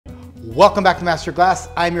Welcome back to Master Glass.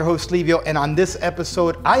 I'm your host Livio, and on this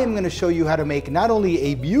episode I am going to show you how to make not only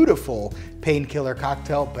a beautiful painkiller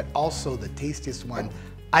cocktail but also the tastiest one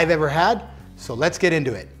I've ever had. So let's get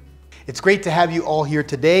into it. It's great to have you all here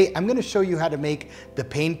today. I'm going to show you how to make the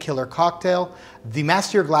Painkiller Cocktail the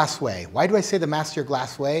Master Your Glass way. Why do I say the Master Your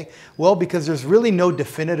Glass way? Well, because there's really no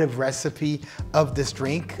definitive recipe of this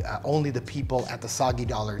drink. Only the people at the Soggy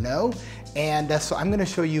Dollar know. And so I'm going to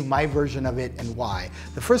show you my version of it and why.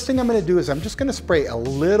 The first thing I'm going to do is I'm just going to spray a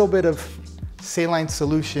little bit of saline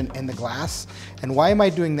solution in the glass. And why am I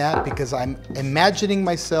doing that? Because I'm imagining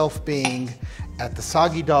myself being at the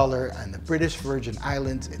Soggy Dollar and the British Virgin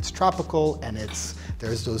Islands. It's tropical and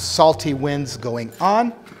there's those salty winds going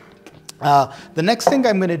on. The next thing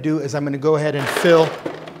I'm going to do is I'm going to go ahead and fill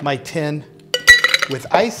my tin with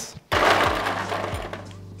ice.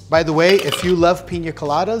 By the way, if you love pina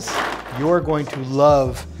coladas, you're going to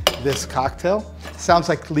love this cocktail. Sounds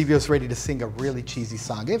like Livio's ready to sing a really cheesy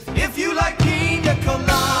song. If you like pina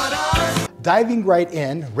coladas. Diving right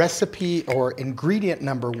in, recipe or ingredient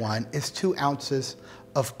number one is 2 ounces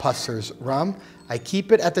of Pusser's rum. I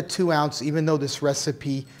keep it at the 2 ounce, even though this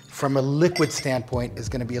recipe from a liquid standpoint is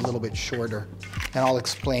going to be a little bit shorter. And I'll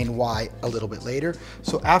explain why a little bit later.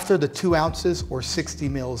 So after the 2 ounces or 60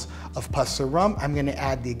 mils of Pusser rum, I'm going to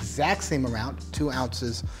add the exact same amount, 2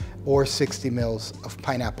 ounces or 60 mils of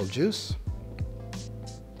pineapple juice.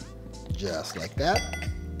 Just like that.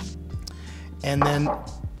 And then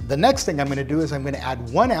the next thing I'm going to do is I'm going to add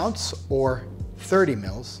 1 ounce or 30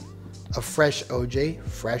 mils of fresh OJ,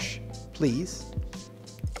 fresh please.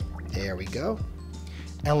 There we go.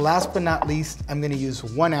 And last but not least, I'm going to use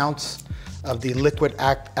 1 ounce of the liquid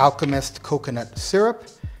Alchemist Coconut syrup.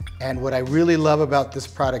 And what I really love about this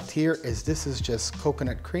product here is this is just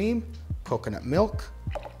coconut cream, coconut milk,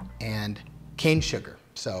 and cane sugar.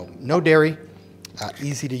 So no dairy,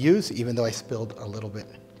 easy to use, even though I spilled a little bit,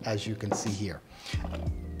 as you can see here.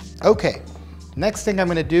 Okay, next thing I'm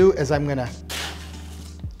going to do is I'm going to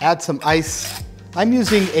add some ice. I'm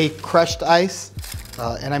using a crushed ice,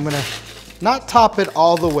 and I'm going to not top it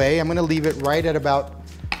all the way. I'm going to leave it right at about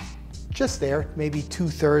just there, maybe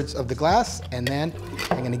 2/3 of the glass, and then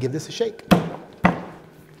I'm going to give this a shake.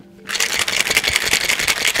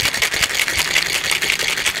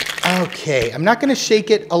 Okay, I'm not going to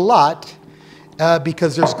shake it a lot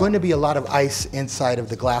because there's going to be a lot of ice inside of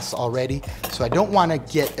the glass already. So I don't want to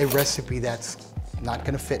get a recipe that's not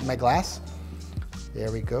going to fit in my glass.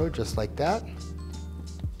 There we go, just like that.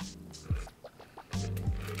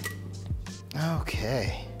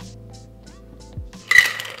 Okay.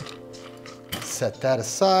 Set that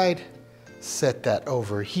aside. Set that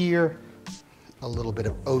over here. A little bit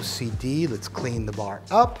of OCD. Let's clean the bar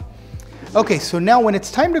up. Okay, so now when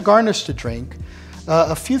it's time to garnish the drink,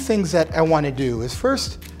 a few things that I want to do is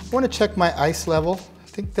first, I want to check my ice level. I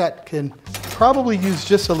think that can probably use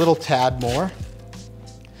just a little tad more.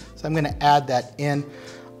 So I'm going to add that in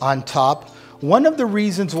on top. One of the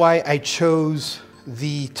reasons why I chose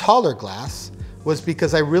the taller glass was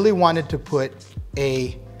because I really wanted to put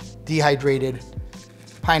a dehydrated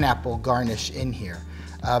pineapple garnish in here.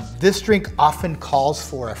 This drink often calls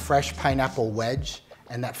for a fresh pineapple wedge.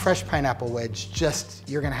 And that fresh pineapple wedge,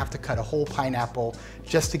 you're gonna have to cut a whole pineapple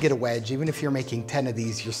just to get a wedge. Even if you're making 10 of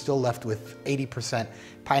these, you're still left with 80%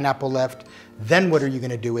 pineapple left. Then what are you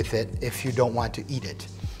gonna do with it if you don't want to eat it?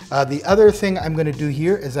 The other thing I'm gonna do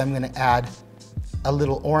here is I'm gonna add a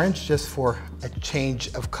little orange just for a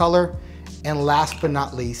change of color. And last but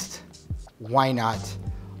not least, why not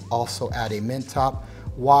also add a mint top?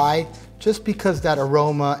 Why? Just because that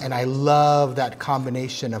aroma, and I love that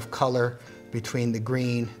combination of color between the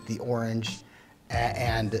green, the orange,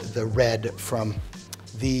 and the red from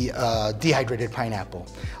the dehydrated pineapple.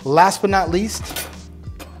 Last but not least,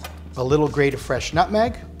 a little grate of fresh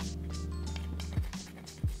nutmeg.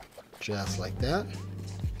 Just like that.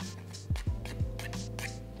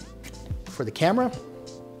 For the camera.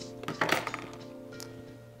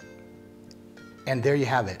 And there you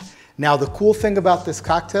have it. Now the cool thing about this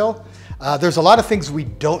cocktail, there's a lot of things we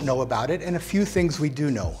don't know about it and a few things we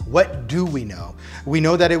do know. What do we know? We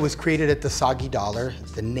know that it was created at the Soggy Dollar.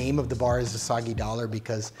 The name of the bar is the Soggy Dollar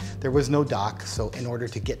because there was no dock. So in order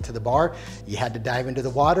to get to the bar, you had to dive into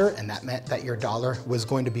the water, and that meant that your dollar was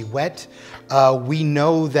going to be wet. We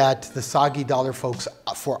know that the Soggy Dollar folks,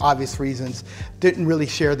 for obvious reasons, didn't really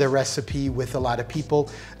share their recipe with a lot of people.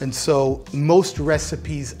 And so most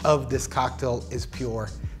recipes of this cocktail is pure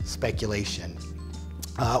speculation.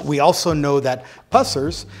 We also know that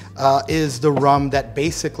Pusser's is the rum that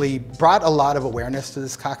basically brought a lot of awareness to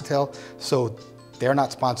this cocktail. So They're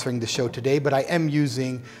not sponsoring the show today, but I am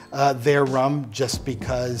using their rum just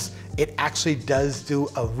because it actually does do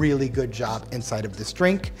a really good job inside of this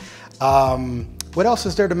drink. What else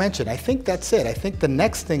is there to mention? I think that's it. I think the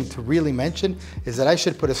next thing to really mention is that I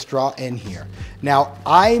should put a straw in here. Now,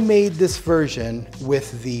 I made this version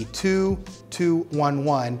with the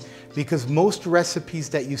 2-2-1-1 because most recipes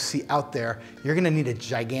that you see out there, you're gonna need a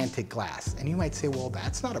gigantic glass. And you might say, well,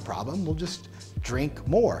 that's not a problem. We'll just drink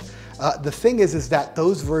more. The thing is that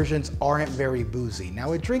those versions aren't very boozy.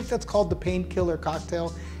 Now, a drink that's called the Painkiller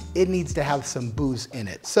Cocktail, it needs to have some booze in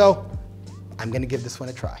it. So I'm gonna give this one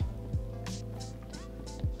a try.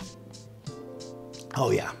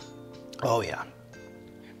 Oh yeah, oh yeah.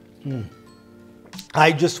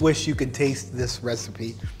 I just wish you could taste this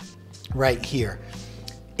recipe right here.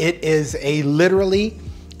 It is literally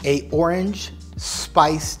a orange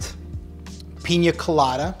spiced pina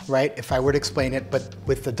colada, right? If I were to explain it, but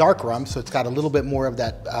with the dark rum, so it's got a little bit more of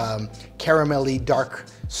that caramelly, dark,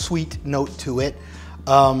 sweet note to it.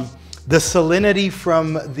 The salinity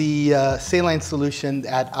from the saline solution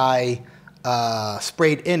that I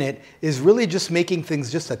sprayed in it is really just making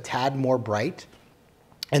things just a tad more bright.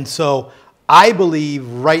 And so I believe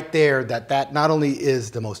right there that that not only is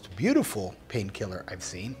the most beautiful painkiller I've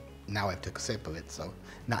seen, now I've took a sip of it, so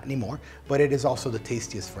not anymore, but it is also the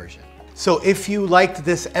tastiest version. So if you liked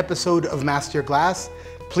this episode of Master Your Glass,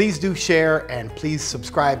 please do share and please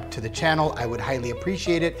subscribe to the channel. I would highly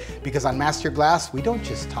appreciate it because on Master Your Glass, we don't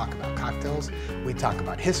just talk about cocktails, we talk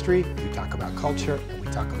about history, we talk about culture, and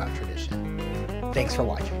we talk about tradition. Thanks for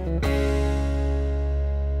watching.